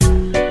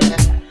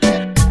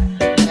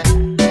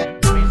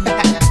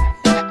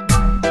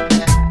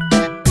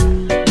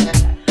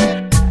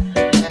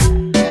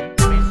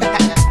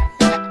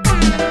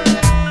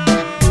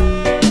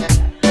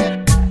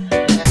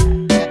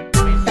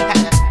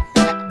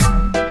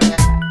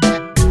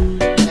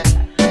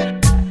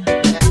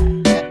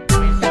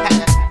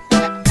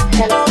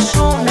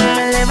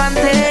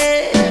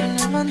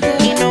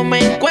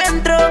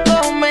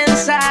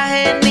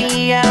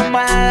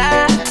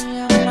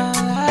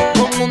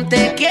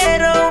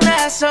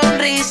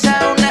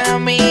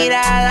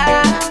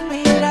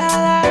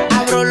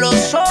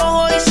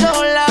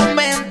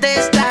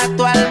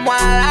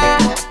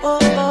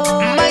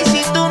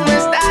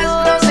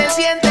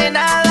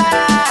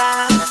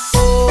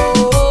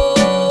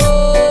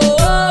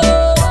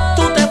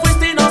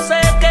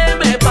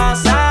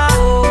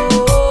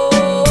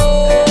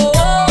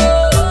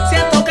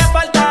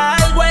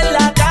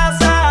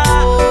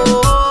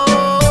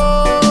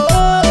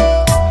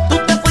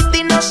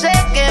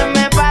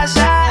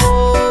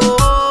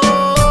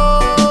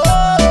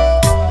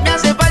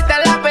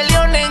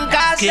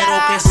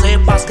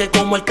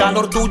como el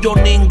calor tuyo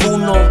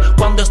ninguno.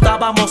 Cuando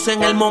estábamos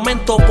en el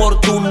momento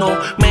oportuno,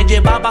 me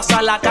llevabas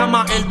a la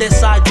cama el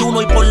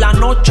desayuno y por la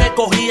noche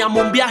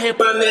cogíamos un viaje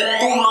para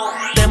Neptuno.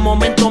 De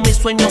momento mis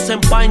sueños se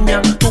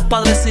empañan, tus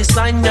padres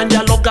cizañan,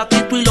 ya los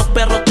gatitos y los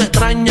perros te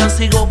extrañan.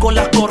 Sigo con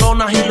las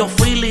coronas y los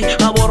Phillies,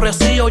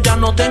 aborrecido ya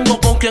no tengo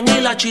con quien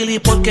ir a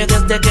Chile. Porque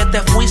desde que te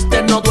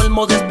fuiste no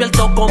duermo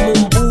despierto como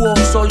un búho.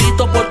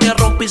 Solito porque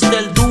rompiste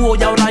el dúo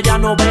y ahora ya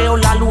no veo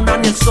la luna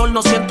ni el sol.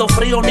 No siento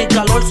frío ni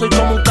calor, soy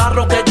como un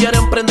carro que quiere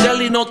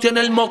emprender y no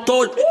tiene el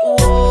motor.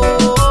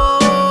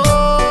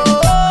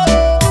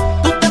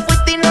 Tú te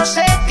fuiste y no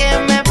sé qué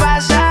me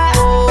pasa.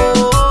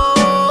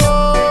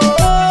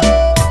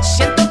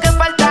 Siento que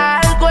falta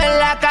algo en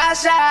la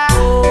casa.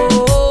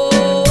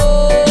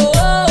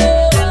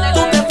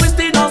 Tú te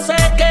fuiste y no sé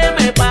qué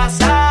me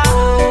pasa.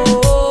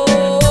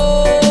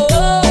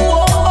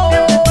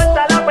 Me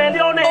falta la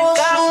peleón en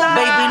casa.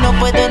 Baby, no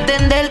puedo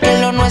entender que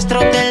lo nuestro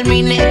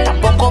termine.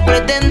 Tampoco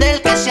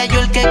pretender que sea yo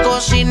el que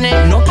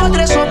cocine. No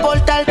podré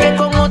soportar que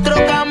con otro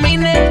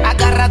camine.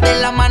 Agárrate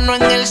la mano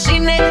en el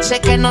cine. Sé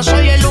que no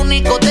soy el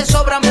único, te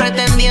sobran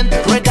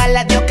pretendientes. Ruégale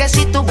a Dios que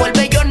si tú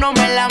vuelves yo no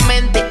me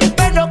lamente.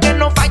 Espero que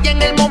no falle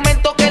en el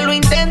momento que lo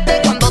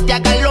intente. Cuando te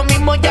hagas lo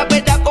mismo ya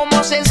verás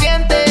cómo se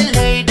siente,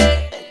 lady.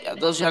 Ya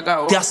todo se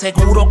acabó. Te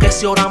aseguro que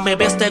si ahora me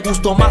ves te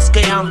gusto más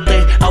que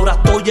antes. Ahora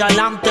estoy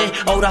adelante,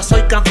 ahora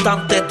soy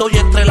cantante. Estoy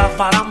entre la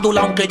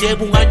farándula, aunque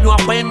llevo un año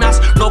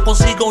apenas. No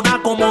consigo nada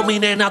como mi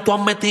nena,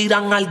 todas me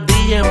tiran al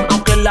DM.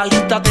 Aunque en la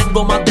lista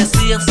tengo más de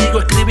 100. Sigo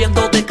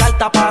escribiéndote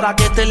cartas para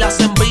que te las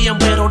envíen,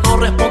 pero no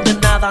responden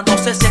nada. No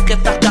sé si es que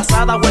estás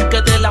casada o es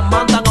que te las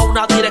mandan a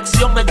una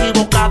dirección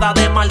equivocada.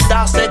 De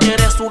maldad, sé que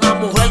eres una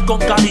mujer con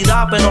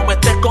calidad, pero me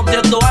está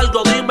escondiendo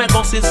algo, dime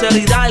con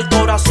sinceridad. El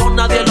corazón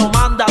nadie lo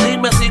manda,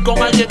 dime si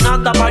con alguien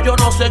anda pa' yo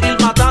no seguir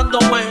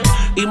matándome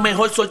y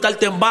mejor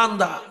soltarte en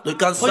banda. Estoy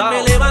cansado. Hoy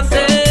me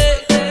levanté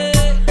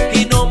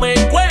y no me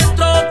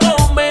encuentro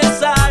con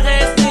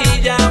mensajes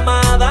ni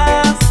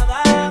llamadas.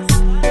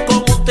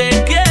 Como un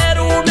te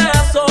quiero, una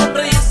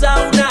sonrisa,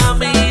 una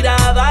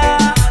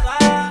mirada.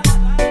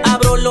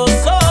 Abro los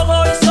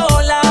ojos y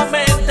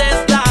solamente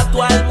está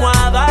tu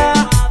almohada.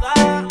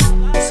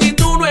 Si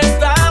tú no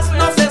estás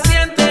no se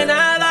siente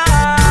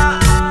nada.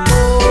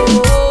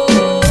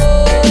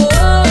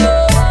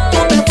 Tú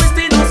te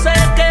fuiste y no sé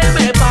qué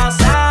me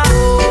pasa.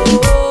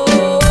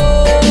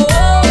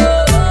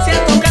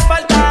 Siento que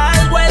falta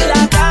algo en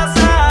la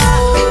casa.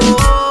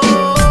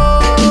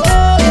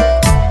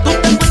 Tú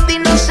te fuiste y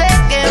no sé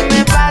qué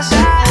me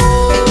pasa.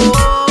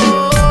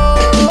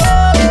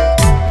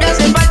 Me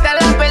hace falta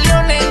la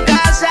peleón en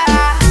casa.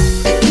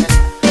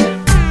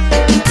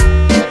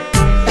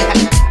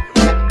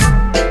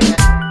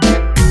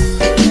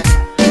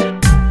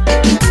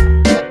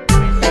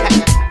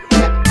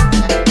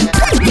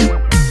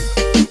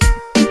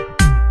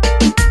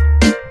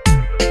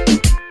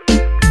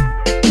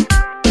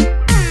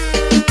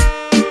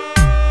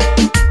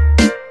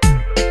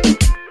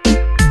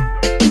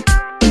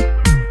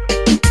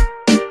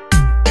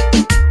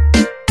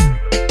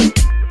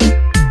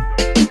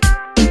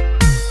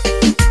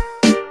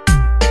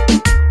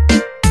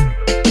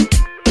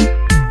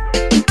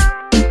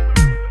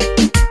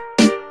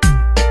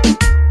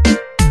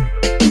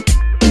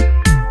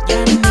 Ya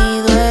ni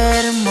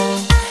duermo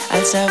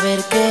al saber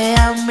que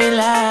a mi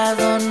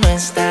lado no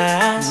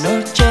estás.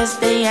 Noches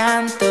de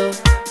llanto,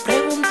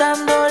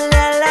 preguntándole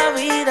a la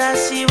vida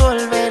si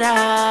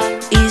volverá.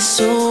 Y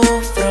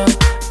sufro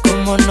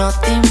como no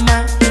te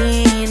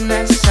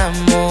imaginas,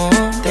 amor.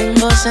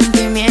 Tengo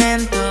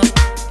sentimientos,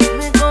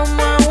 dime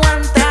cómo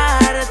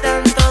aguantar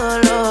tanto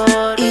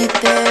dolor. Y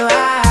te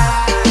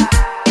vas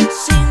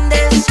sin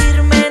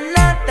decirme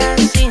nada,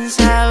 sin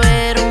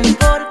saber un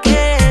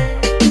porqué.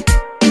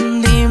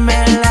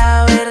 Dime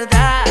la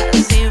verdad,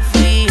 si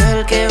fui yo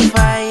el que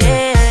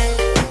fallé.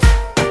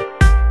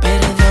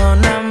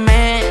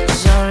 Perdóname,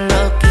 solo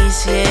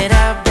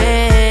quisiera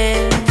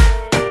ver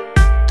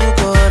tu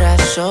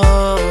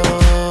corazón.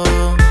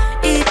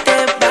 Y te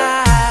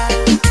vas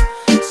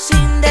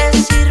sin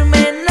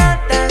decirme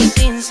nada,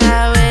 sin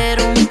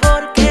saber un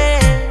porqué.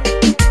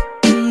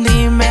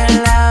 Dime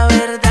la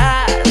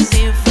verdad,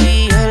 si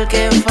fui yo el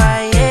que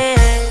fallé.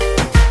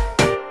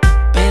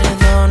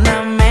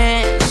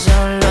 Perdóname,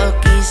 solo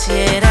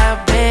quisiera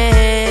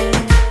ver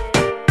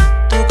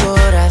tu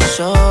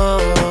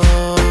corazón.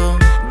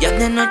 Ya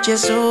de noche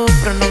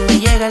sufro, no me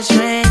llega el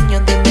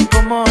sueño. Dime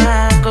cómo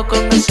hago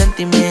con el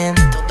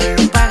sentimiento. Todo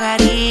lo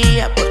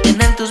pagaría por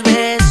tener tus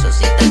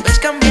besos y tal vez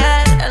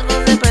cambiar algo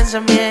de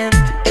pensamiento.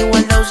 He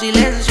guardado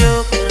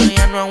silencio, pero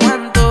ya no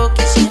aguanto.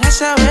 Quisiera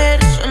saber,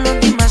 solo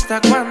dime hasta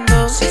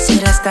cuándo. Si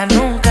será hasta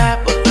nunca,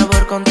 por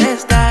favor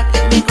contesta.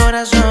 Que mi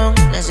corazón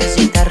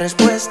necesita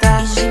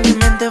respuesta. Y si mi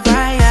mente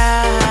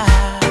falla,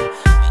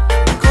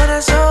 mi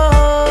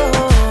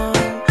corazón,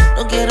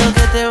 no quiero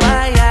que te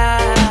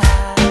vayas.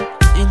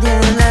 Si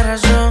tienes la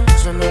razón,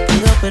 solo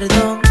pido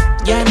perdón.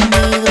 Ya ni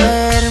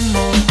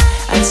duermo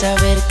al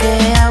saber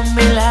que a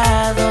mi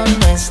lado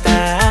no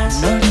estás.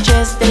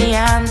 Noches de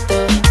llanto,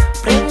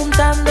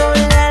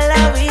 preguntándole a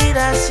la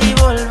vida si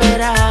voy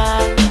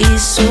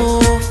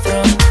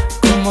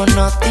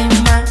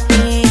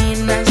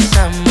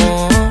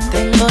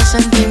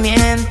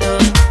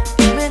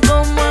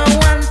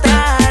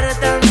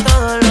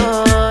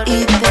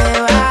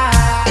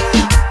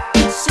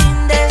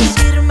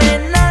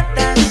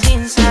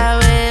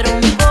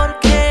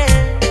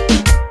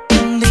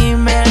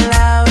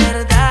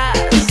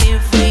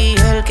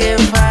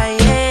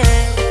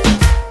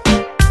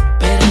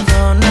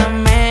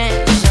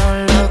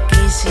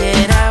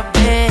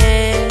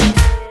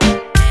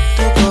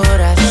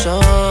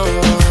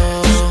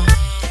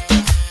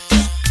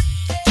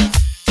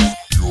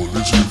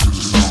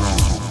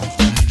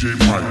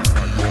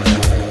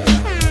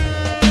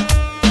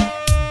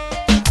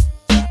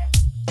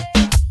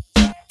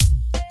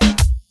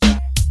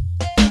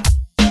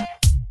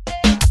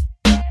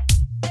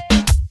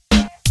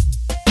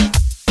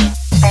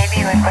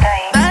Baby, voy por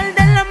ahí. Tarde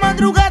en la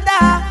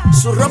madrugada,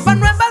 su ropa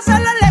nueva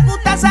solo le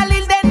gusta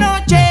salir de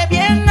noche.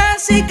 Bien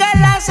así que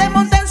la se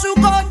monta en su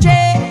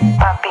coche.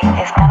 Papi,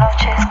 esta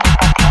noche es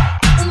culpa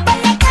tuya. Un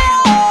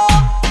bellaqueo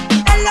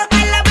es lo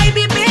que la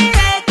baby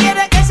pide.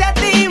 Quiere que se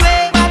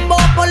active, mambo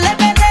por el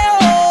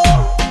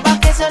video, pa'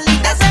 que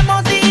solita se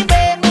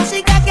motive.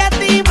 Música que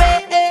active.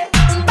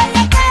 Un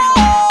bellaqueo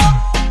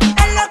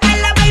es lo que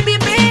la baby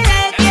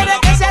pide. Quiere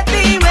que se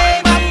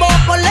active, mambo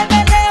por el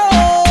video,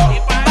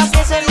 pa'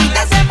 que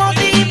solita se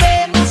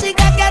motive.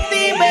 Música que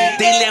active.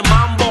 Dile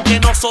mambo que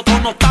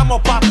nosotros no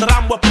estamos pa'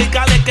 trambo.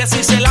 Explícale que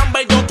si se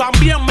lambe yo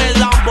también me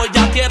lambo.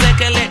 Ella quiere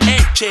que le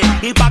eche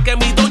y pa' que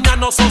mi doña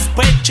no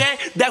sospeche,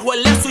 dejo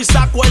el leso y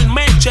saco el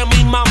meche.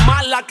 Mi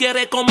mamá la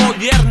quiere como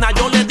yerna.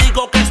 Yo le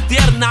digo que es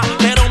tierna,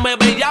 pero me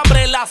ve y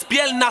abre las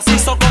piernas.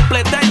 Hizo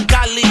completa en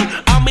Cali.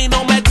 A mí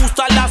no me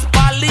gustan las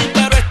pali,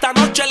 pero esta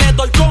noche le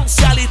doy con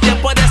Cialis. Te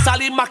puede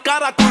salir más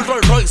cara que un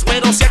Rolls Royce,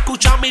 pero si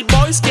escucha mi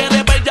voice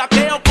quiere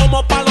bellaqueo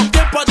como pa' los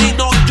tiempos de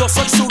no. Yo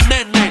soy su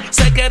nene,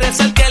 sé que eres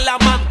el que la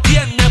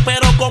mantiene,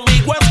 pero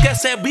conmigo es que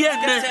se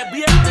viene.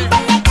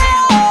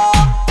 Bellaqueo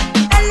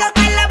es lo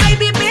que la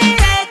baby pide.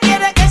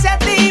 Quiere que se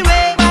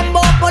active,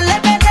 mambo por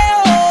el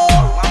video,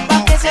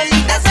 pa' que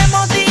solita se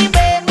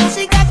motive.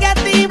 Música que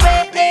active.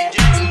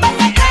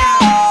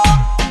 Bellaqueo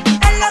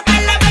es lo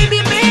que la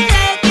baby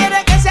pide.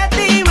 Quiere que se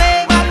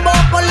active, mambo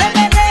por el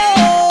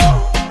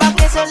video, pa'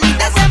 que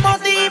solita se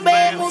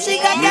motive.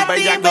 Música que Mis active.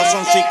 bellacos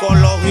son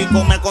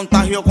psicológicos, me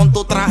contagio con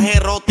tu traje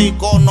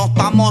erótico. No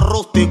estamos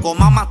rústicos,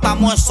 mamá,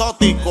 estamos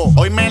exóticos.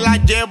 Hoy me la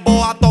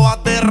llevo a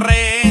todas de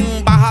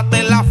rehén.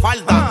 Bájate la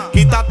falda,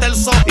 quítate el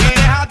sostén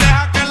y deja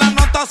que la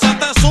nota se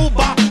te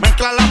suba.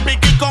 Mezcla la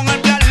piqui con el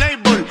Black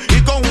Label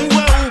y con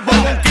jugo de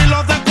uva. Un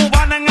kilo de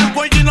cubana en el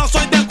cuello y no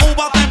soy de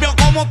Cuba. Te veo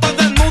como te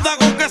desnuda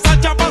con que esa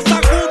chapa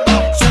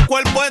sacuda. Su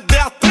cuerpo es de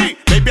actriz,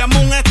 baby, amo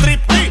un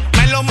striptease.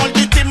 Me lo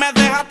mordiste y me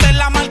dejaste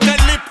la marca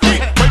el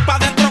lipstick. Voy pa'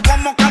 dentro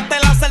como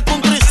cartel a hacer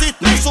un 360.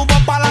 Me subo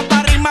pa' la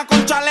tarima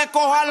con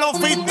chalecos a los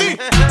 50.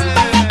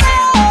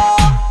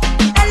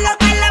 Es lo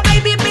que la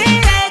baby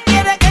pide.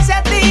 Quiere que se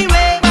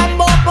active,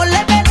 mambo por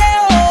el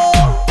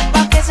video,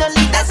 pa' que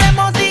solita se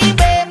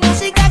motive.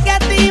 Música que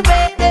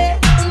active.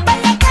 Un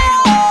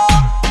bellaqueo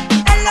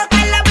es lo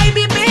que la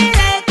baby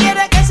pide.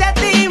 Quiere que se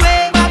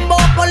active, mambo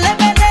por el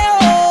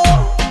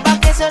video, pa'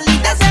 que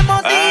solita se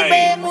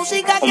motive.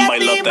 Música que Un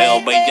bailoteo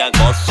active.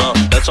 bellacoso,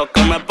 de esos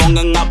que me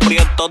pongan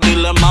aprieto.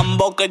 Dile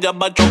mambo que ya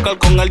va a chocar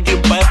con el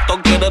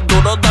jipeto. ¿Quieres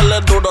duro?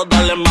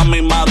 Dale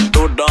mami, más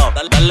duro.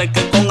 Dale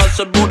que con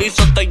ese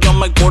burizote yo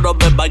me curo,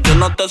 beba. Yo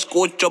no te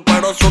escucho,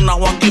 pero suena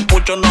Juanqui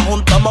Pucho. Nos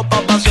juntamos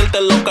pa'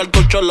 vaciarte los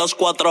cartuchos, los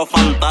cuatro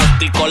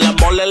fantásticos. La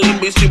mole, el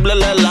invisible,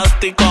 el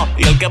elástico.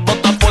 Y el que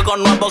bota fuego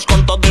nuevos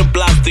con todo y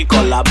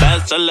plástico. La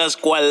ves en la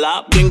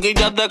escuela,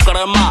 pinguillas de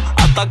crema.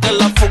 Hasta que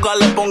la fuga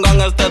le pongan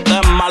este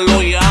tema,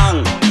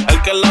 Luyan.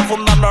 El que la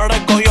funda no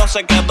recogió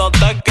se quedó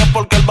teque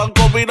porque el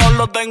banco viró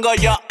lo tengo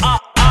ya.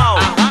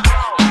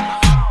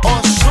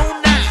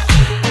 Ozuna,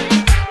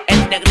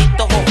 el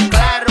negrito ojos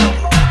claro,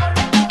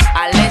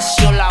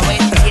 Alessio la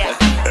bestia,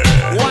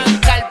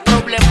 Juanca el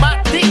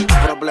problemático,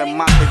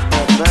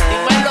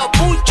 dímelo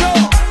Pucho,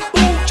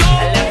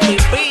 el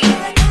MVP,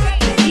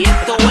 y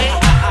esto es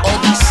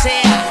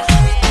Odisea,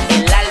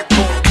 el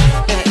álbum,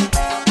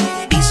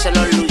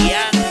 díselo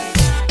Luyan.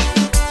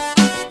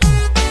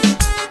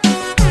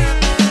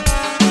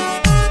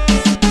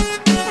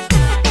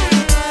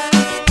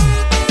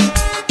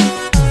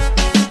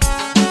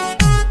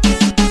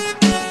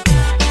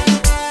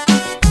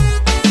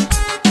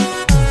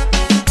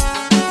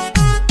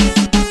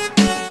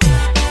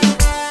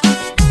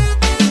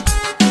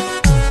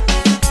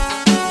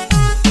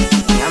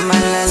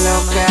 Llámala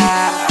loca,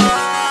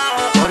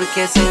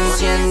 porque se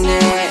enciende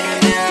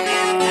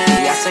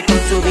y hace con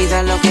su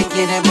vida lo que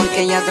quiere,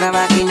 porque ella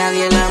trabaja y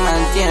nadie la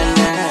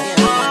mantiene.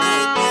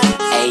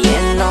 Ella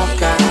es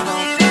loca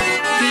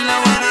y la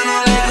buena no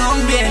le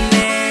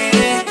conviene.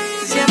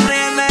 Siempre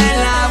anda en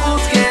la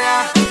búsqueda,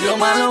 lo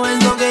malo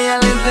es lo que ella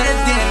le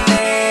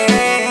entretiene.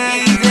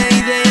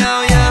 Dice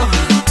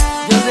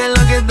yo sé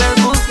lo que estás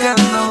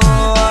buscando.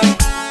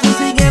 Tú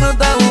sí que no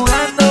estás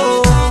jugando.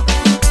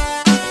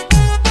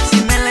 Si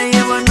me la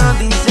llevo no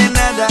dice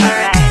nada.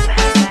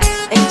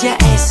 Ella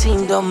es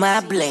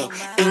indomable,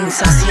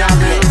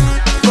 insaciable.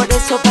 Por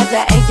eso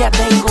para ella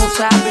es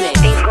ingozable,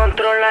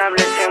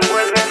 incontrolable, se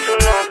envuelve en su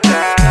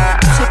nota.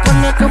 Se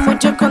pone como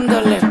yo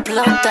cuando le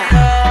explota.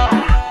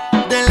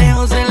 De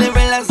lejos se le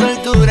ve la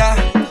soltura,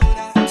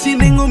 sin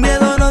ningún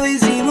miedo no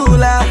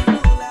disimula.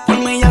 Por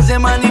mí ella se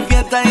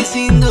manifiesta y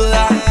sin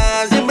duda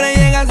siempre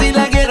llega si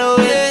la quiero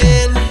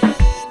ver.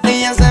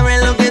 Ella sabe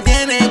lo que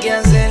tiene que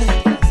hacer.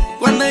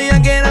 Cuando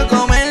yo quiero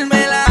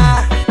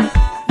comérmela,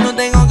 no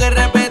tengo que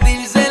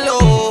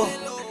repetírselo.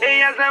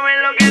 Ella sabe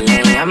lo que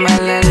tiene que hacer.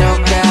 Llámala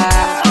loca,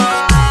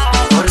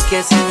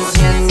 porque se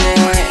enciende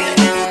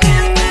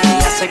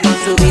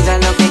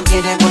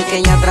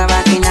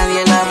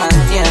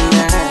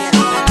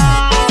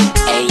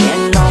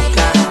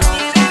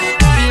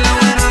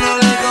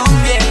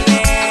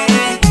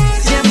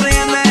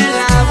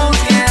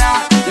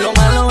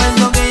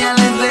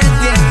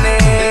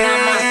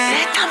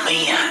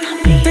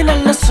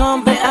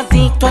hombre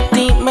adicto a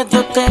ti,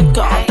 medio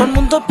teco. Todo el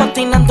mundo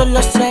patinando en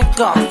los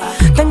secos.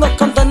 Tengo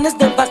condones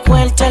debajo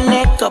el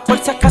chaleco. Por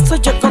si acaso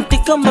yo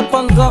contigo me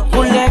pongo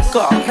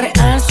culeco.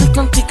 Real soy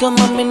contigo,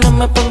 mami, no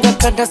me ponga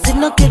cara. Si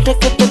no quieres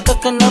que te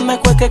toque, no me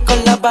juegues con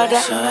la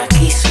vara. So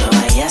aquí, so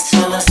allá,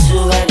 solo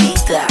su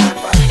varita.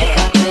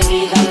 Es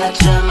atrevida la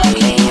chama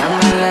que Le llama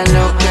la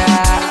loca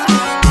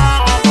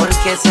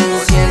porque se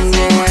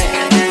enciende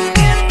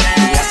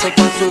y hace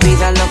con su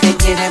vida lo que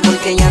quiere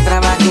porque ella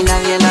trabaja y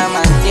nadie la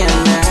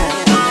mantiene.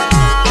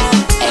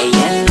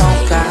 Ella es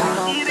loca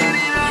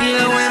y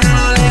lo bueno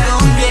no le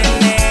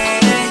conviene.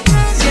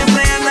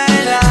 Siempre anda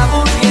en la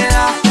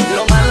búsqueda.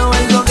 Lo malo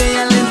es lo que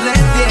ella le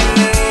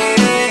entretiene.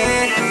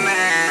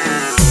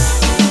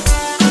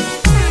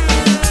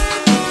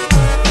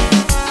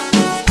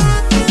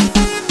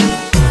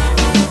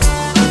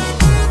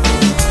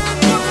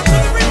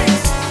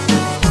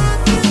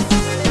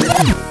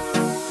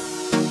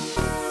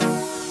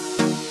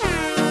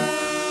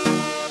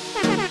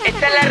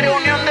 Esta es la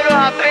reunión de los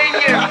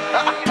Avengers.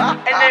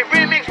 En el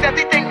remix que a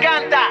ti te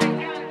encanta.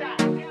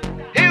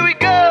 Here we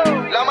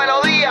go. La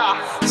melodía.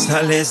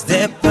 Sales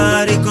de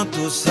party con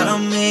tus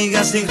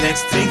amigas sin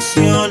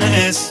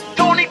restricciones,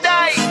 Tony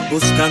Dice.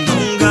 buscando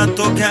un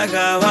gato que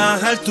haga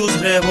bajar tus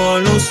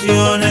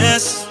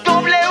revoluciones.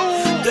 W.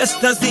 Tú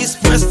estás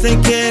dispuesta y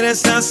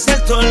quieres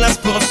hacer todas las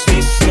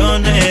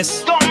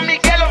posiciones. Don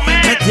Miguel Me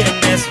Omer.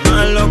 tienes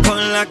malo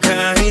con la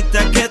carita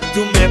que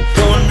tú me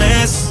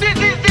pones. This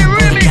is the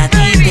remix, Porque a ti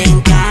te baby.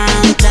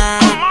 encanta,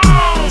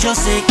 yo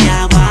sé que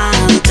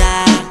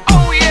aguanta.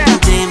 Oh yeah.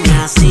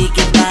 Dime así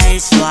que pa'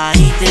 eso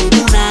ahí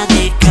tengo una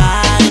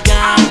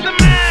descarga. I'm the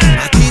man.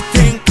 A ti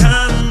te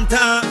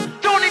encanta,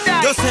 Tony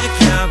yo Dice. sé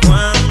que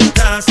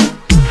aguantas.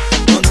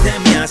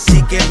 Pónteme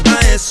así que pa'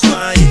 eso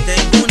ahí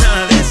tengo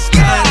una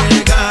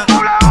descarga.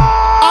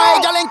 A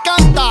ella le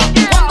encanta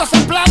cuando se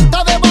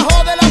planta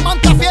debajo de la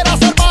manta, fiera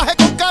salvaje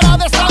con cara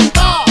de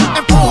santa.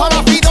 Empuja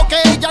la pido que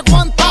ella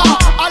aguanta.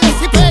 Alex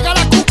y pega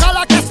la cuca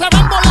la que se ve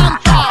en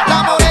volanta.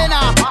 La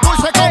morena,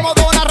 dulce como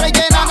dona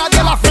rellena,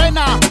 nadie la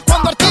frena.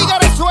 Cuando el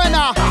tigre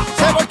suena,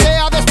 se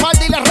voltea de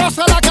espalda y le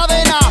roza la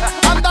cadena.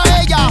 Anda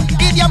ella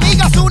y de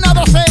amigas una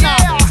docena.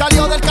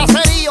 Salió del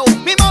caserío,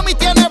 mi mami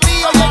tiene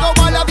brío.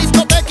 Llegó a la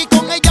discoteca y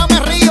con ella me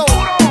río.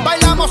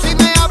 Bailamos y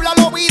me habla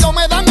al oído,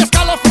 me dan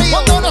escalofrío.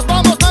 Cuando nos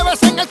vamos me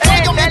besa en el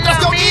cuello mientras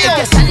yo guío.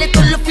 Ella sale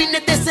todos los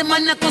fines de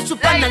semana con su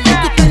pana. Le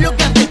gustan los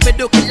grandes,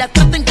 pero que la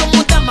traten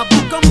como dama.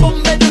 Busca un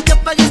bombero que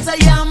apague esa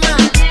llama.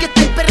 Que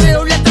este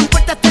perreo la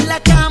transporta hasta la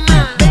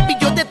cama. Baby,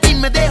 yo de ti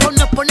me dejo,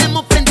 nos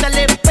ponemos frente al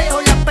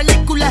espejo. La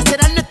película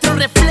será nuestro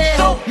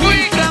reflejo.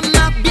 Mientras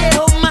más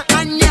viejo, más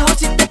añejo.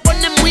 Si te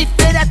pones muy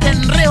fera, te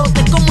enrejo.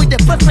 Te como y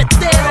después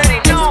festejo.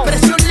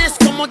 Expresiones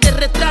como de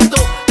retrato.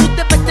 Tú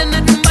debes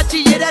tener un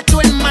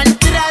bachillerato en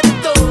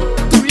maltrato.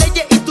 Tus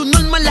leyes y tus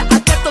normas las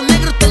acato.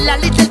 Negro te la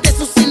líder de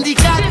su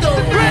sindicato.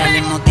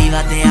 Dale,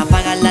 motívate,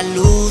 apaga las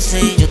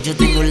luces. Yo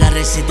tengo la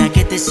receta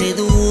que te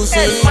seduce.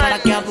 Para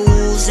que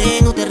abuse,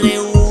 no te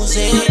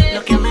rehúse.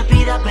 Lo que me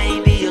pidas,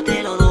 baby, yo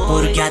te lo doy.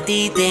 Porque a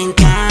ti te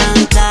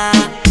encanta,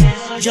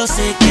 yo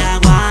sé que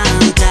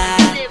aguanta.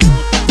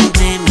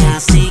 Pónteme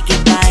así que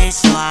pa'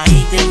 eso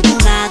ahí tengo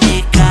una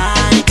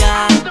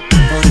descarga.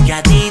 Porque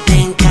a ti te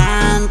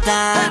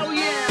encanta,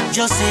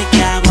 yo sé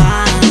que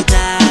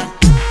aguanta.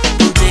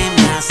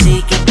 Pónteme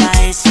así que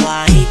pa' eso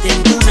ahí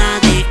tengo una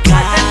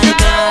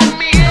descarga. Don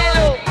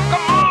Miguelo.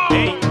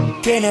 Come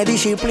on. Tiene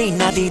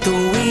disciplina,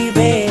 actitud y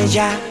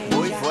bella.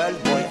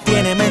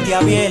 Tiene mente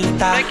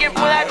abierta, No hay quien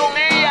pueda con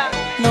ella.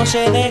 no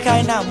se deja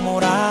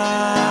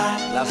enamorar.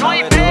 No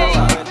hay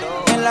break.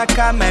 En la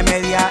cama es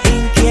media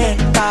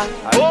inquieta,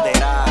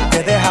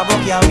 te deja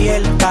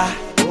boquiabierta.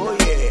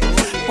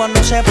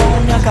 Cuando se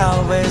pone a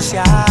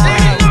cabecear,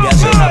 Y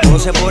hace una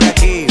pose por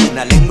aquí,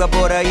 una lengua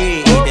por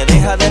allí, y te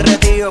deja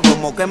derretido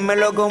como que me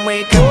lo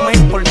comí, que me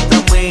importa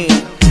a mí.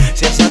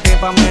 Si esa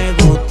tipa me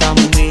gusta a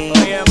mí.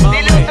 Oye, mami,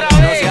 Dile otra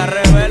no vez. seas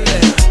rebelde.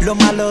 lo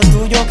malo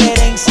tuyo que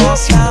eres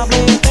insaciable,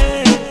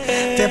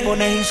 te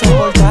pones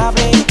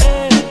insoportable.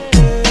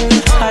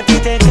 A ti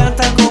te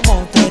encanta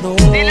como te doy.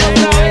 Dile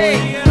otra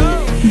vez.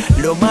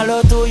 Lo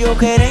malo tuyo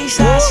que eres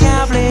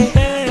insaciable,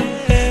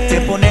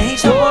 te pones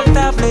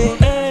insoportable.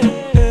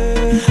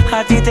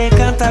 A ti te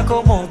encanta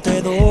como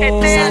te doy.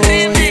 Este es el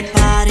remix.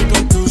 Party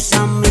con tus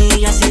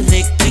amigas sin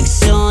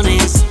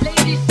restricciones.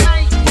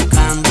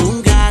 Buscando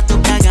un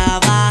gato que haga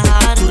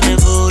bajar tus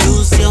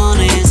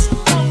revoluciones.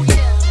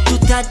 Tú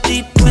estás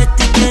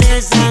dispuesta y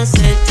quieres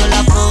hacer todas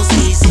las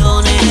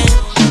posiciones.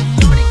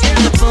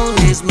 Te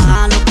pones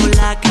malo con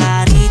la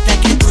carita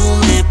que tú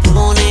me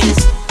pones.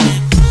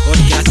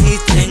 Porque a ti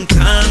te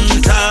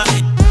encanta,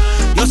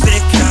 yo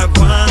sé que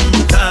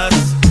aguantas.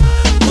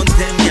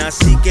 Pónteme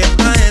así que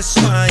pa'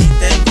 eso ahí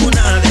tengo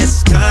una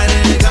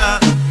descarga.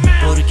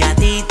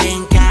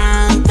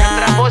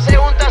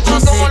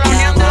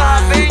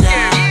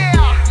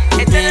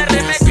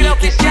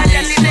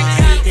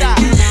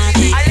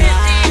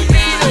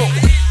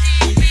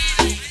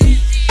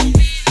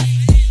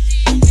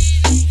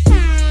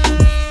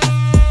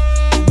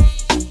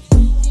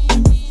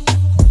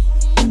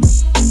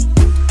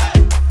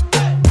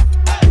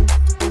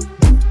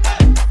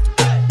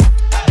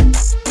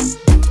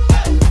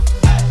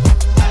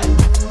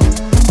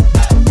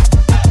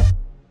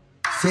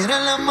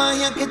 la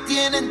magia que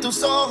tienen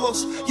tus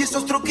ojos y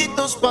esos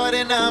truquitos para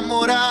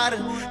enamorar.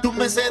 Tú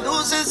me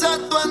seduces a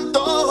tu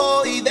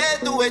antojo y de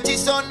tu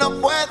hechizo no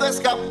puedo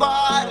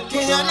escapar.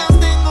 Qué ganas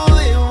tengo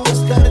de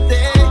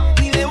buscarte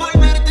y de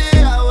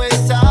volverte a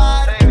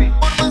besar.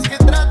 Por más que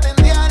traten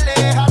de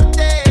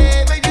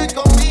alejarte, baby,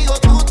 conmigo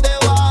tú te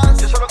vas.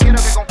 Yo solo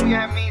quiero que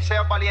confíes en mí y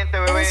seas valiente,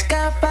 bebé.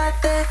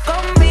 Escápate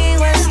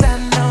conmigo esta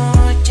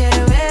noche,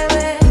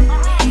 bebé.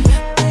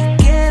 Te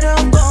quiero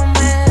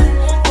comer,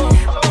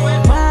 me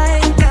va a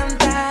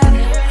encantar.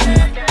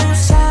 Tú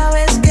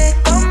sabes que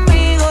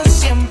conmigo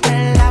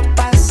siempre la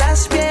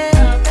pasas bien.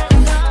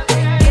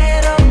 Te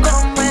quiero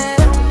comer.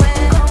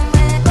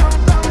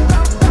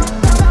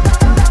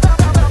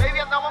 Baby,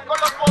 andamos con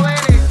los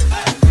poderes.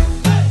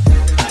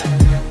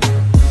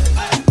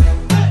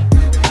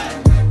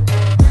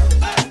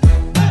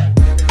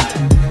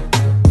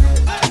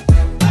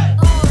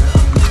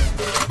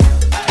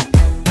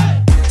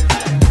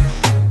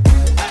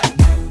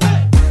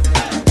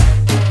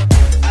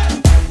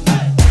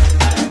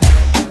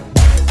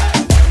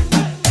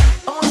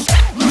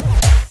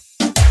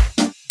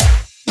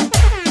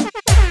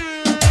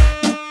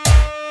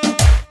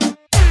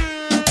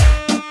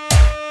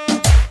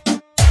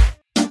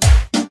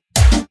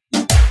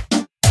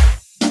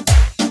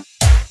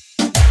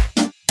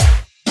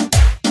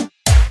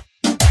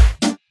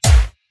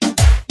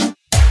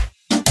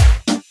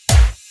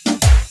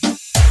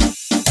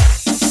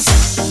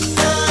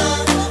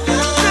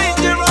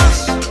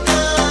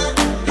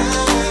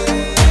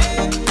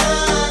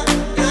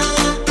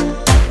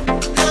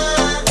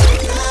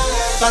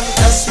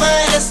 Fantasma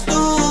eres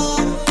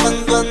tú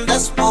cuando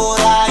andas por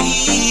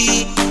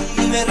ahí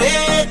y me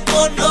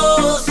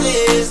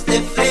reconoces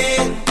de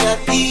frente a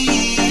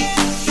ti.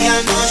 Y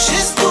anoche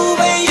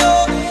estuve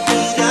yo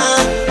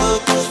mirando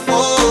tus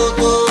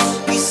fotos.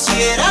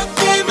 Quisiera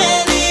que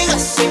me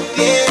digas si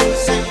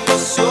piensas en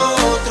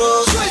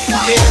nosotros.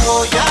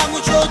 Llevo ya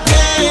mucho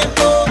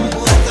tiempo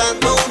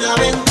buscando una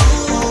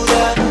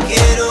aventura.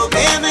 Quiero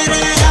que me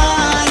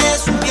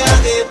regales un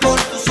viaje por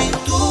tu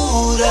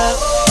cintura.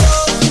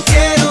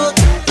 Quiero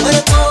tu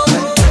cuerpo,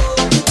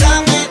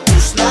 dame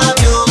tus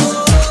labios,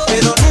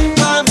 pero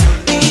nunca me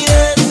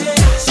olvides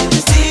si el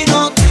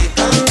destino te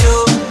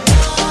cambió.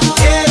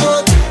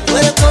 Quiero tu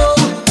cuerpo,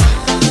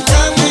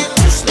 dame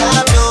tus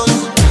labios,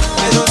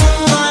 pero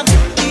nunca me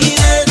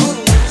olvides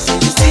si el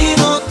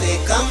destino te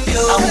cambió.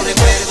 Aún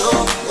recuerdo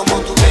como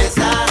tú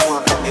besas,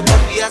 me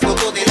volvías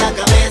loco de la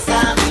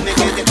cabeza. Dime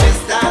qué te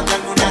cuesta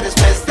darme una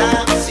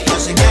respuesta. Si yo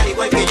sé que al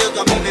igual que yo tú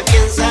a mí me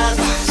piensas,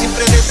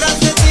 siempre detrás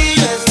de ti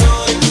yo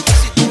estoy. Y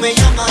si tú me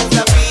llamas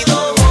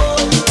rápido, no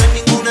hay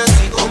ninguna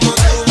así como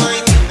tú,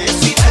 Mike. Dime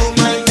si tú,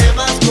 Mike, te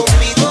vas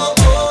conmigo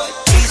hoy.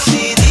 Y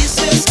si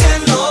dices que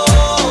no,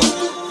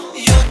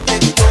 yo te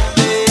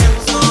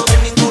convenzo. No hay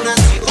ninguna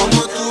así como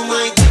tú,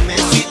 Mike. Dime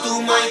si tú,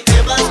 Mike, te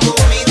vas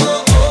conmigo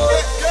hoy.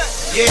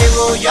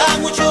 Llevo ya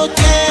mucho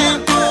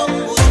tiempo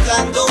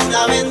buscando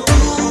una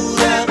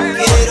aventura.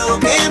 Quiero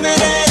que me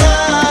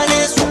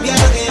regales un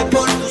viaje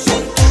por tu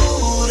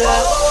cintura.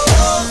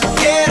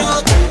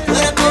 Quiero tu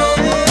cuerpo,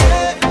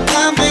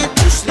 dame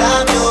tus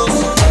labios,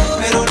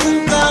 pero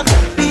nunca me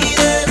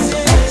olvides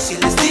si el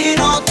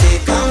destino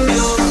te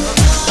cambió.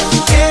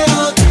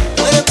 Quiero tu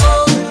cuerpo,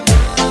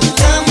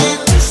 dame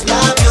tus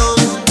labios,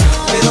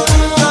 pero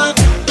nunca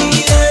me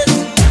olvides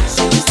si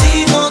el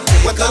destino te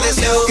cambió. Cuánto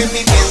deseo que en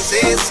mí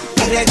pienses y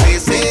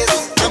regreses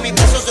a mis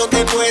brazos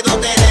donde puedo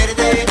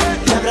tenerte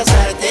y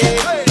abrazarte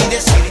y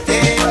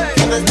decirte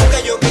que más nunca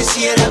yo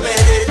quisiera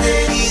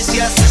perderte. Y si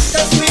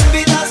aceptas mi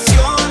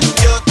invitación,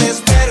 yo te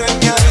espero en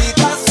mi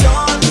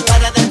habitación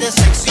para darte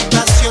sexo y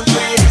pasión. Tú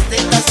eres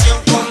tentación,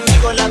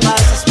 conmigo la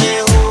pasas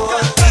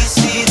mejor. Y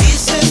si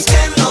dices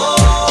que no,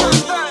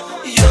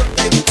 yo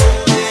te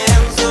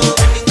convenzo. No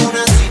hay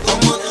ninguna así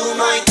como tú,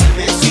 Mike.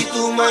 Dime si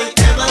tú, Mike,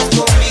 te vas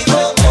conmigo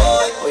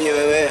hoy. Oye,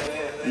 bebé,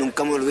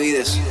 nunca me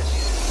olvides.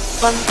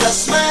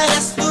 Fantasma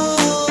eres tú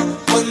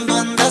cuando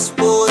andas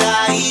por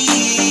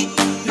ahí,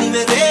 ni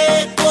me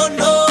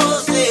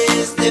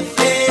reconoces de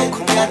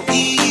frente a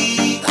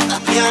ti.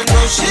 Y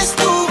anoche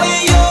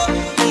estuve yo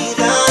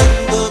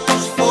mirando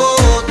tus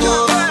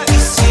fotos.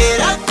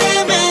 Quisiera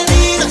que me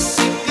digas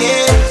si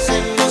piensas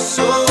en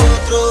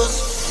nosotros.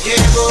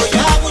 Llevo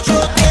ya mucho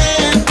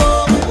tiempo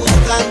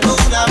buscando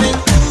una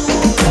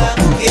aventura.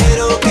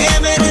 Quiero que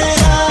me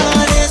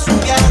regales un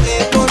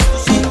viaje por tu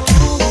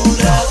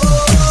cintura.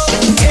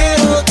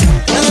 Quiero tu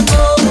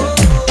cuerpo,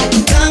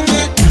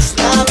 dame tus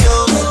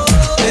labios,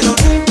 pero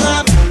nunca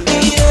me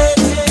olvides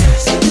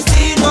si el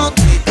destino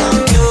te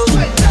cambió.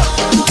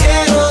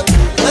 Quiero tu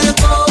cuerpo,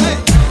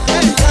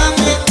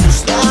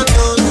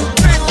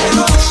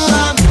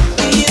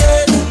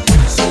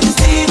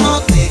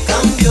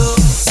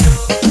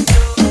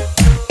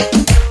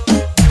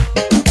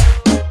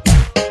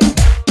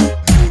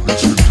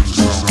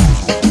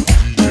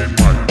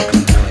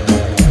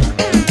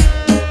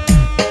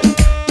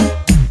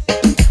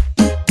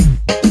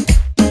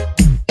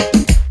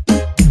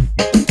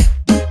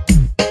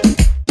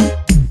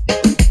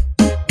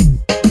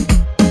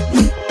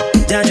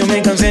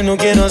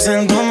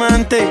 tu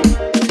amante.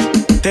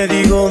 Te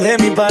digo de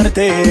mi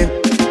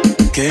parte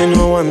que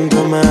no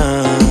aguanto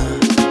más.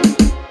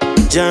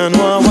 Ya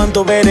no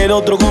aguanto ver el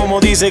otro como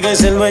dice que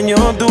es el dueño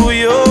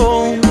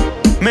tuyo.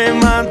 Me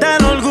mata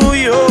el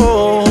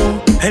orgullo,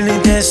 él ni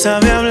te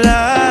sabe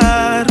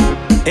hablar.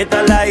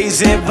 Esta la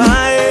hice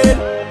pa' él.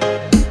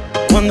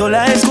 Cuando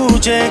la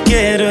escuche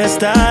quiero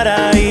estar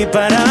ahí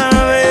para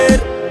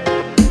ver.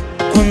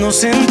 Cuando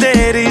se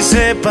entere y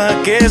sepa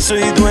que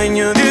soy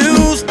dueño de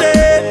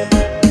usted.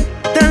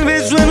 Tal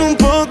vez suene un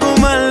poco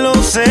mal, lo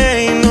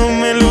sé, y no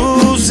me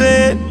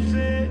luce.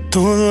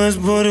 Todo es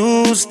por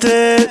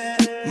usted.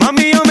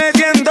 Mami, yo me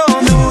siento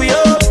tuyo.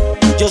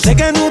 Yo sé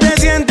que tú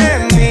te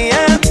sientes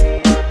mía.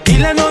 Y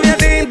la novia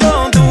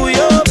siento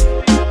tuyo,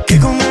 que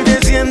con él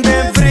te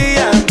sientes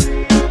fría.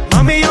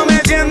 Mami, yo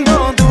me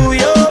siento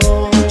tuyo.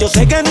 Yo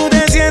sé que tú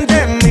te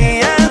sientes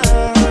mía.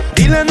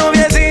 Y la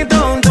novia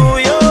siento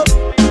tuyo,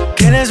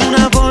 que eres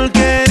una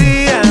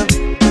porquería.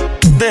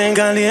 Te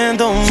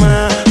encaliento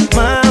más,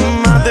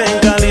 mamá, te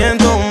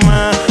encaliento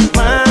más.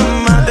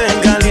 Mamá, te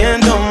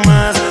encaliento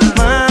más.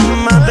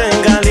 Mamá, te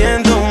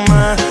encaliento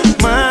más.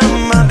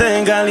 Mamá, te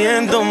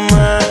encaliento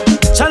más.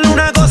 Solo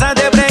una cosa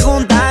te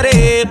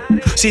preguntaré: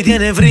 si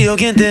tienes frío,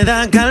 ¿quién te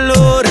da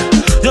calor?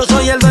 Yo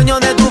soy el dueño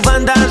de tu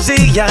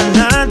fantasía,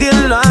 nadie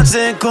lo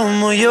hace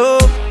como yo.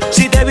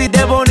 Si te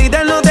viste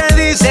bonita, no te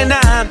dice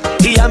nada.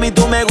 Y a mí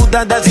tú me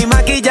gustas andar sin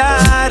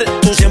maquillar.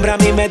 Tú siempre a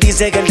mí me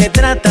dices que él te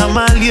trata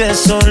mal, y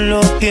eso lo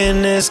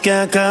tienes que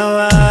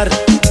acabar.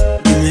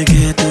 Dime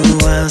qué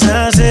tú vas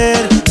a hacer.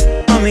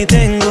 A mí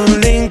tengo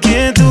la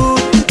inquietud.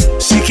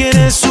 Si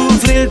quieres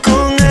sufrir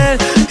con él,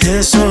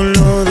 eso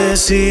lo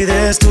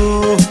decides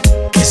tú.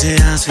 Que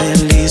seas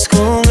feliz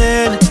con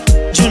él,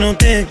 yo no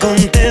te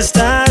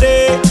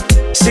contestaré.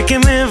 Sé que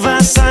me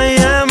vas a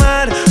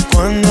llamar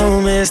cuando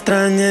me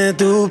extrañe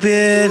tu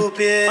piel.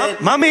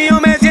 Mami, yo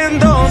me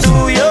siento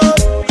tuyo.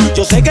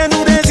 Yo sé que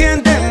tú te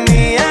sientes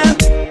mía.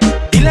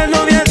 Y la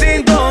novia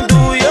siento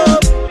tuyo,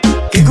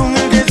 que con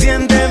él te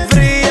sientes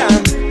fría.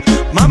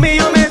 Mami,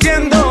 yo me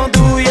siento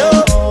tuyo.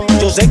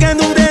 Yo sé que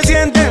tú te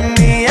sientes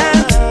mía.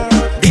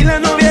 Y la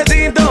novia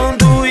siento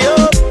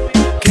tuyo,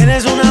 que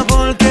eres una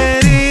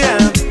porquería.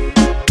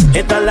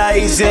 Esta la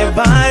hice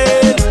pa'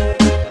 él.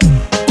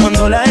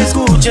 Cuando la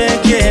escuche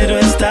quiero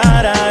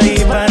estar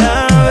ahí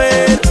para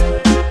ver.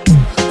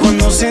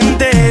 Cuando se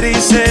entere y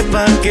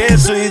sepa que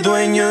soy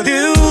dueño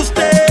de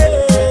usted.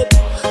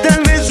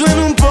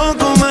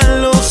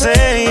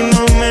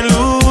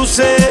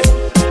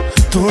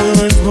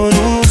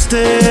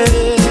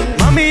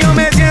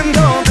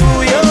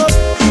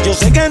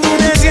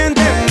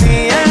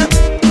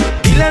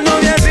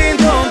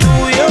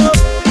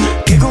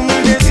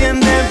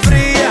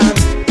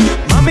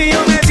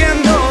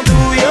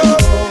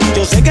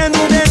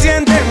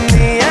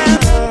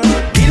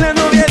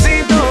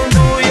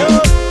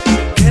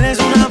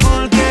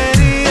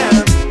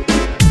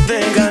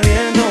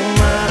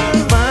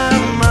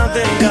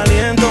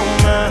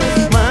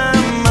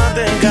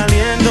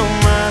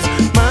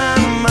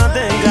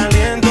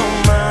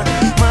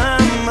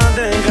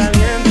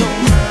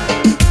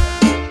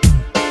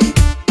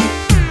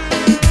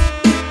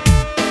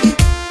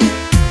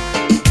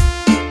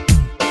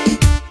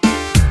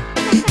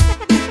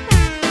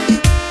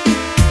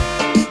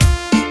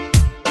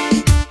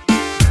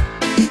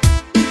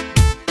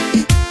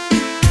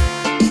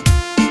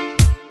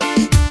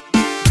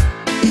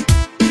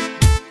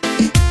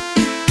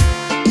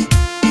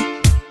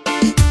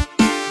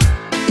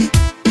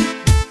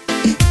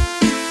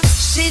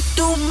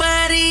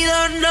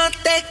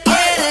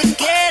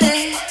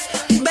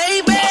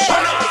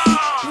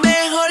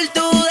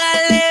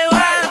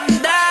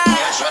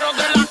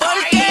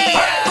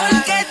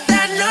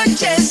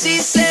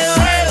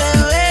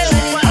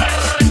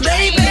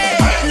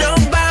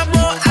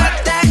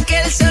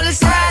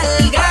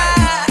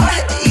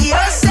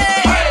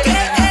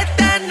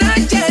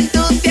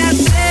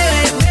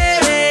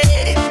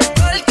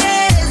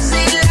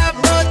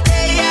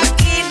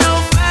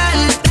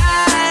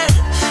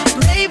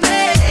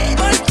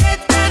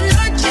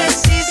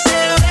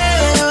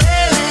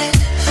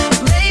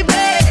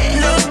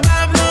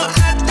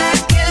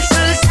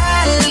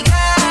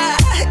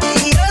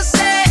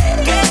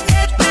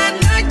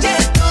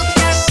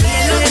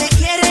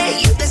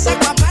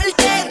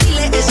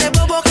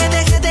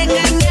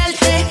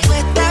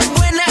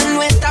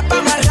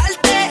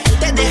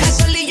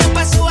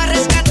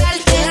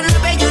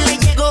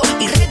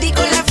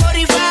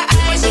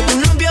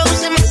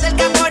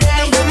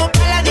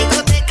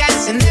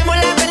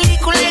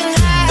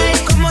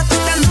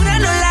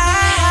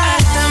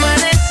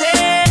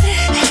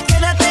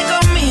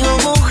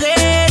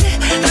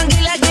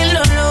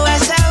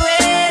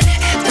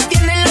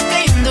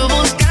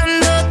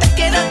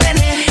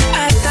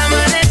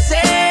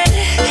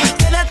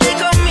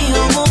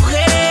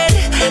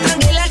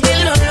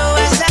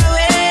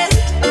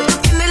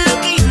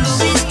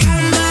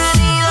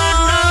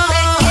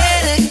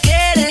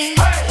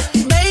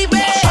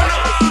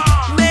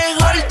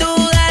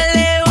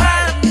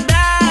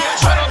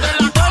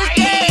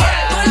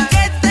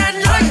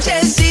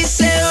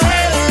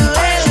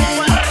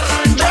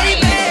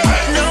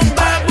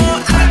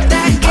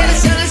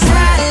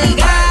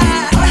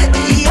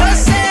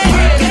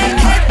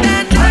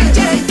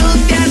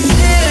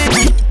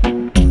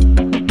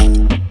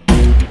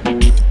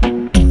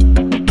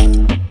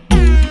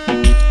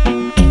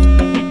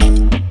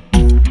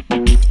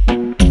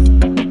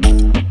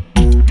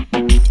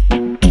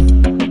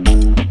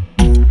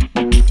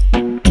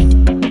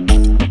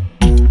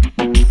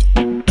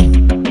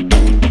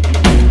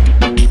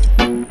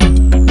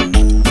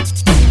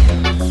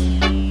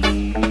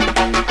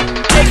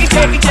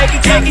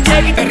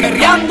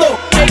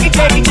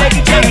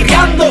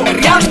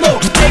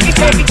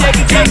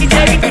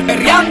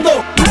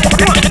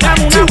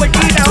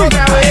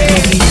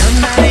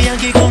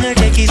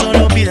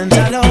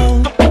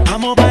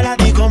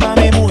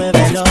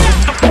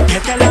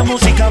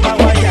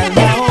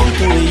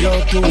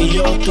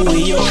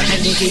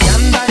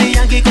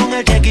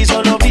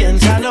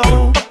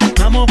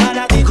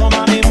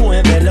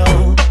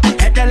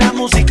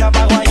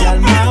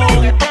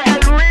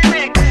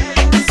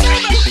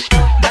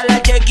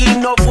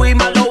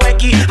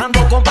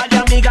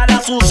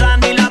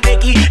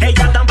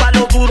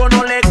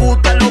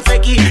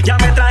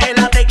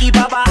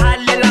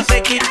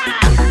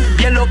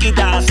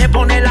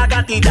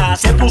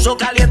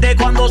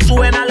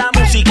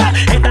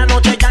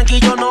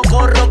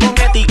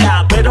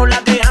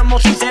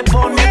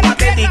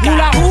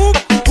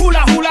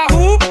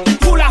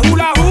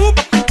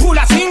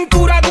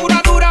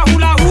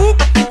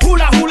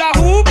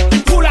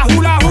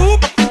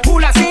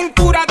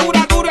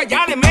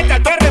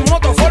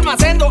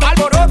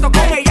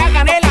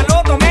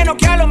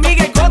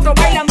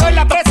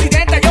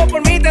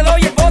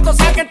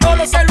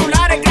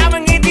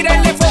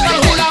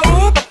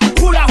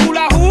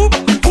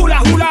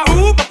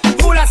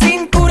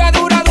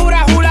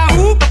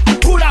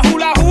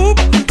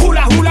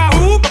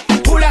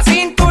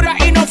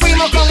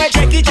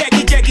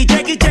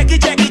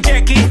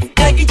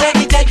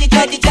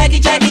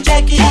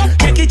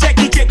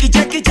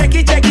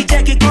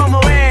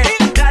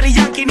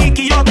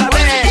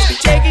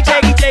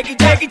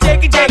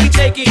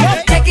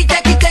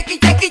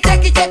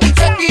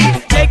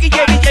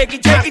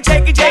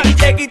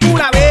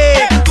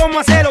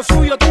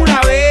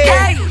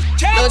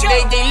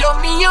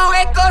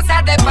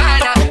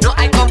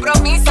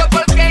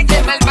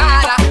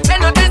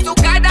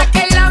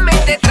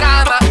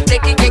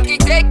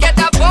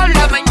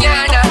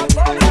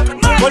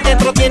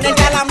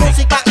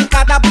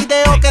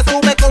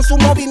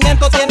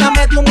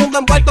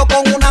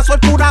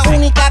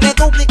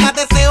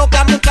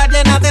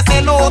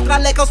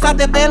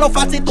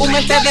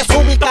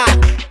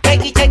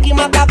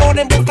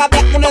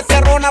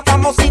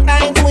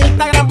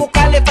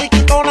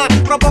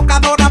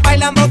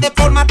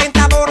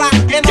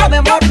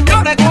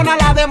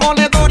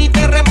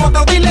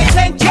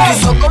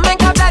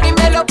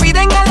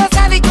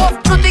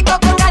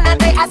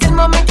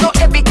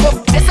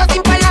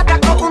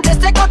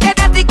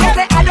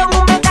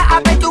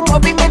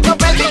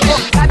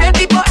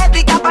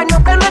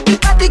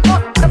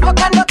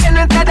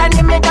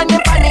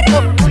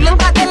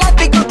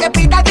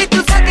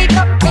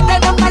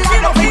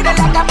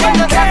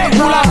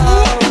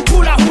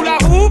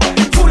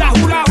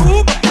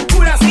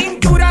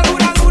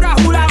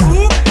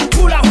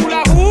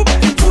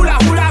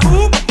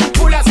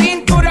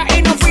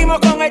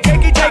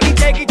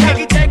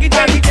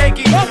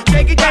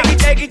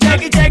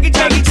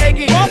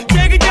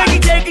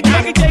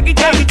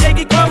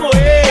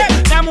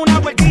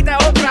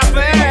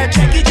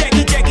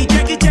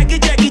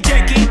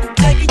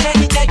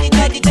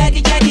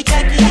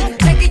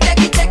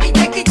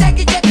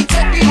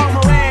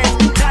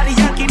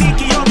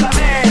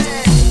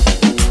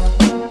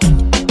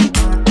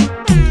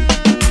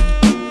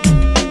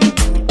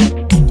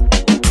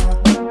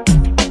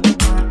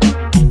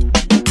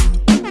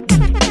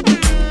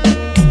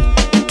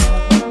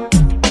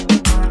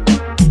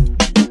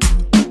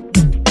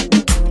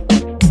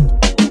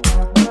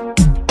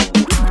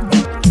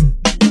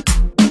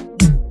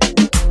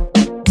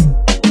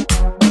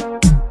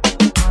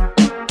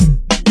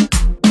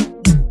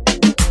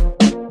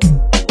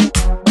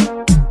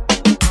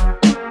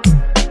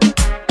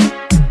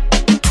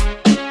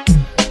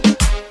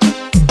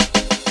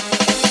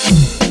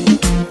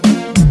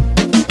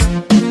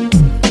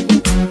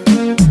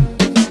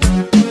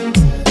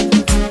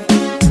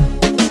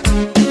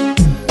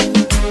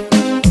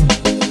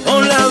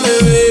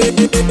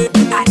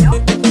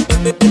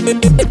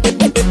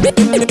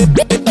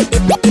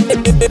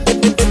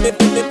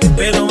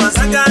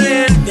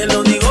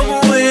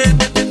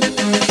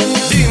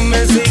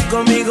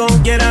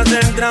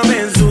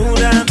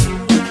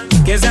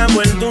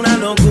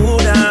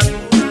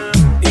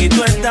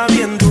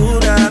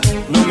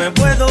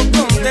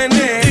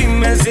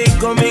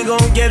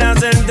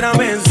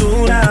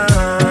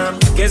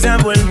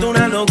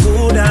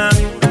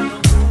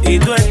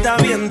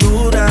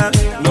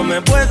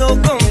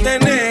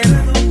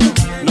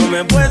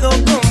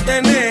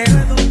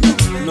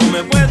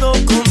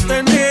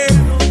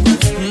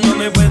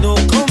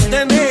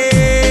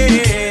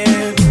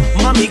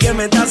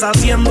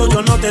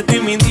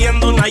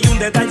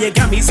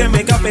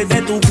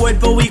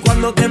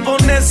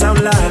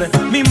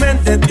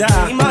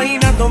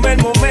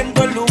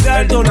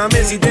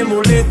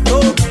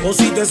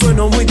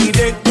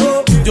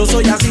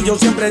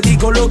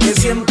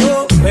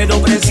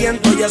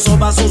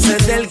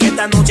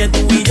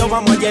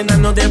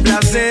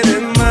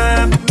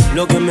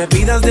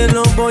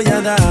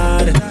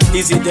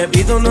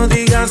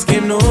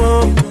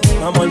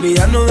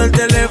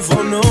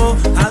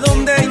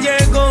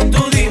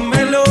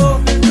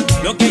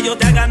 Lo que yo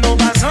te haga no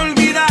vas a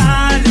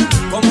olvidar.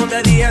 Como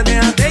te dije,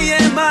 déjate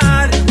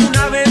llevar.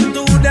 Una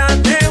aventura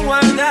de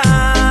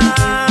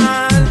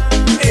guardar.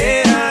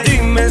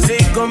 Dime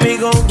si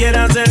conmigo quieres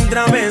hacer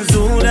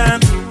travesura,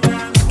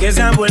 que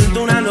se ha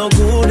vuelto una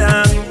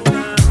locura.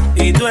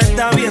 Y tú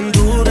estás bien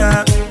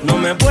dura, no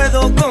me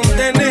puedo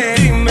contener.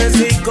 Dime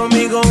si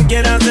conmigo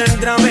quieres hacer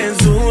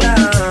travesura,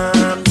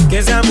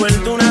 que se ha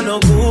vuelto una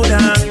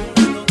locura.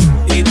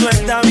 Y tú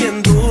estás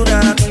bien dura,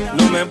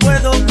 no me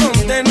puedo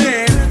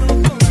contener.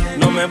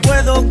 No me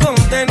puedo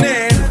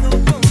contener.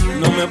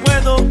 No me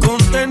puedo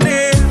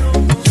contener.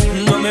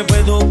 No me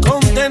puedo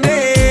contener.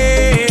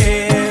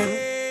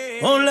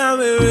 Hola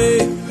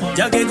bebé,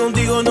 ya que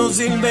contigo no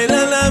sirve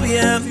la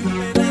labia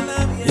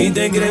y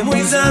te crees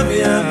muy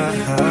sabia,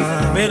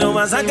 pero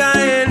vas a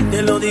caer,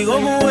 te lo digo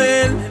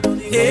mujer.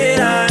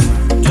 Yeah.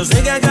 Yo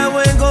sé que acabo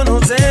de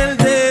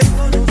conocerte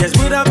y es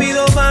muy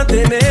rápido para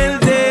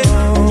tenerte.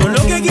 Yo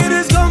lo que quiero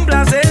es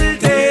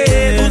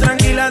complacerte. Tú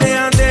tranquila,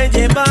 déjate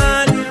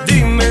llevar.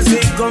 Dime si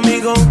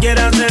conmigo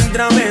quieres hacer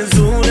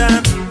travesura,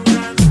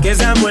 que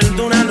se ha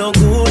vuelto una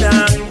locura.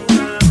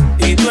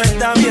 Y tú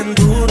estás bien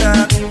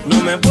dura,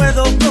 no me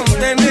puedo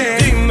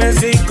contener. Dime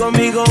si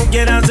conmigo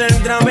quieres hacer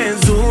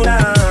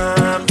travesura,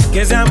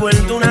 que se ha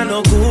vuelto una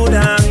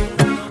locura.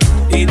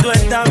 Y tú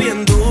estás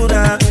bien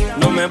dura,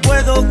 no me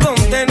puedo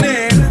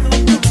contener.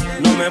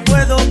 No me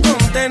puedo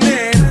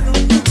contener.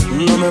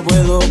 No me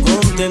puedo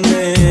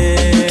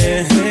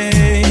contener.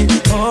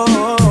 Oh,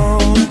 oh,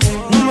 oh.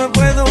 No me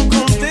puedo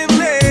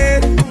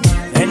contener.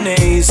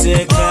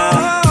 N.I.C.K.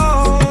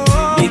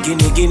 Niki,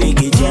 Niki,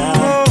 Niki, ya.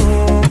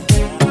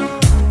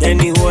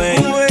 Anyway,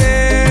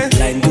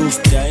 la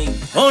industria.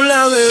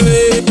 Hola,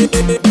 bebé.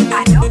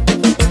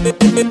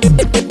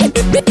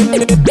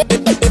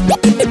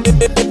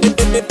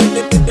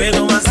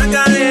 Pero vas a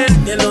caer,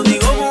 te lo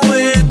digo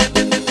mujer.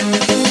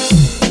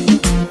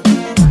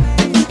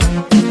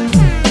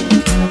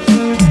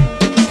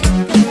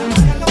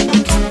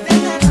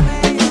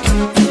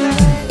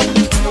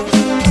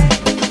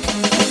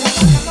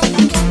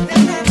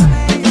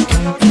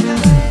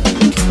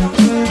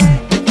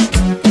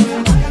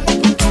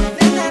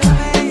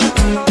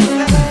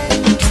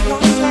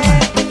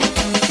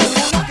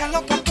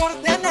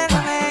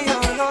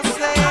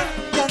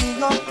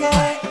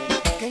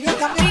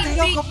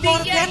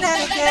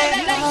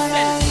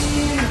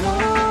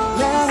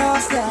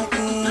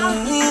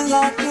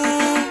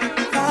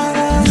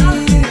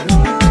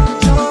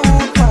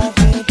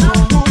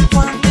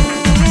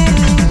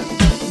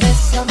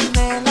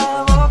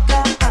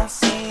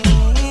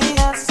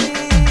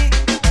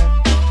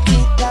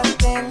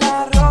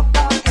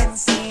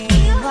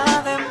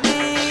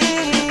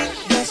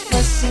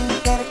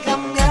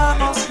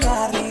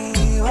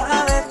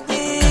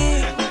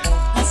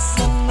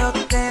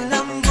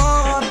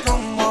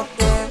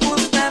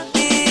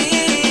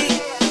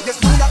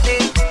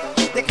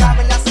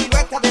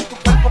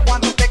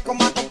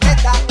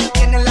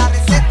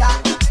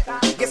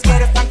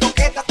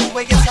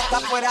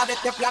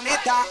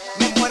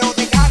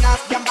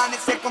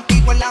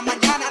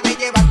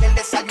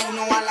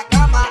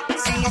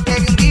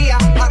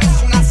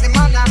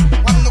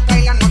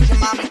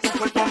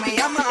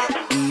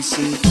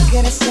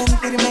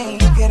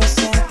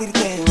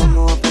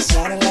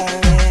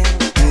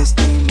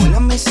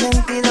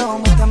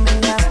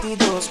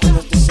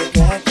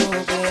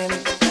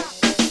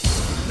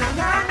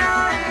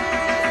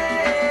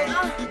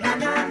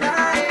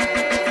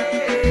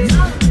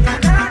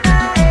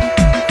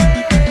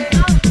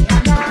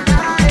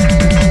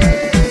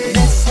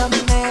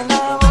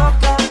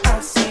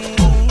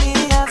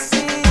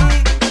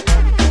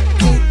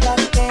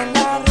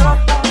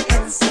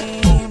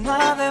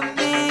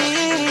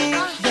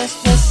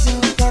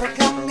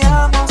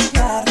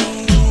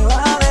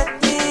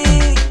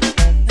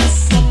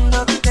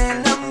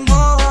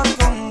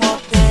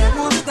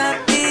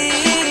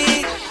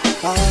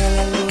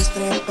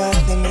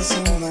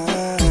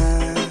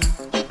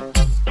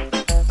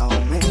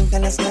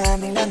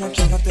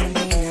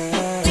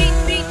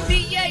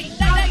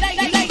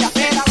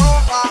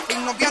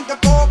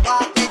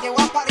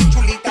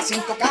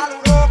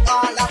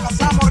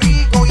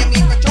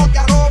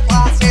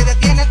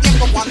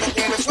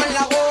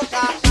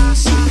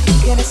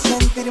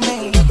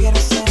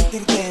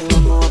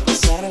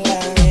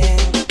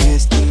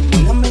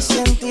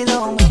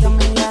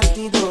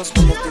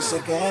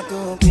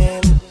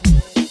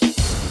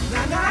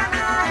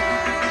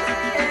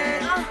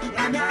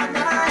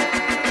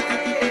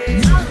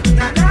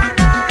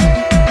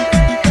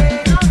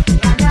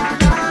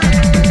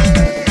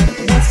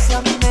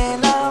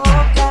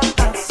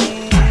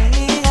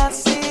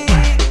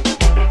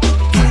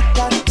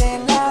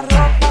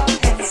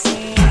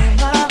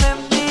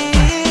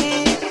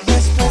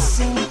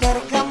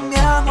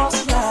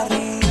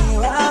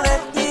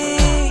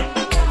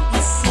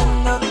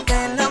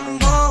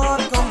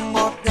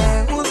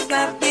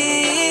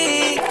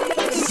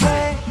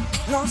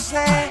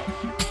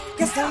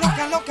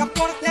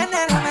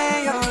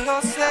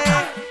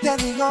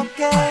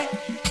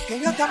 Que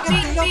yo también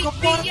estoy loco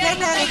por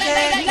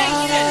tenerte.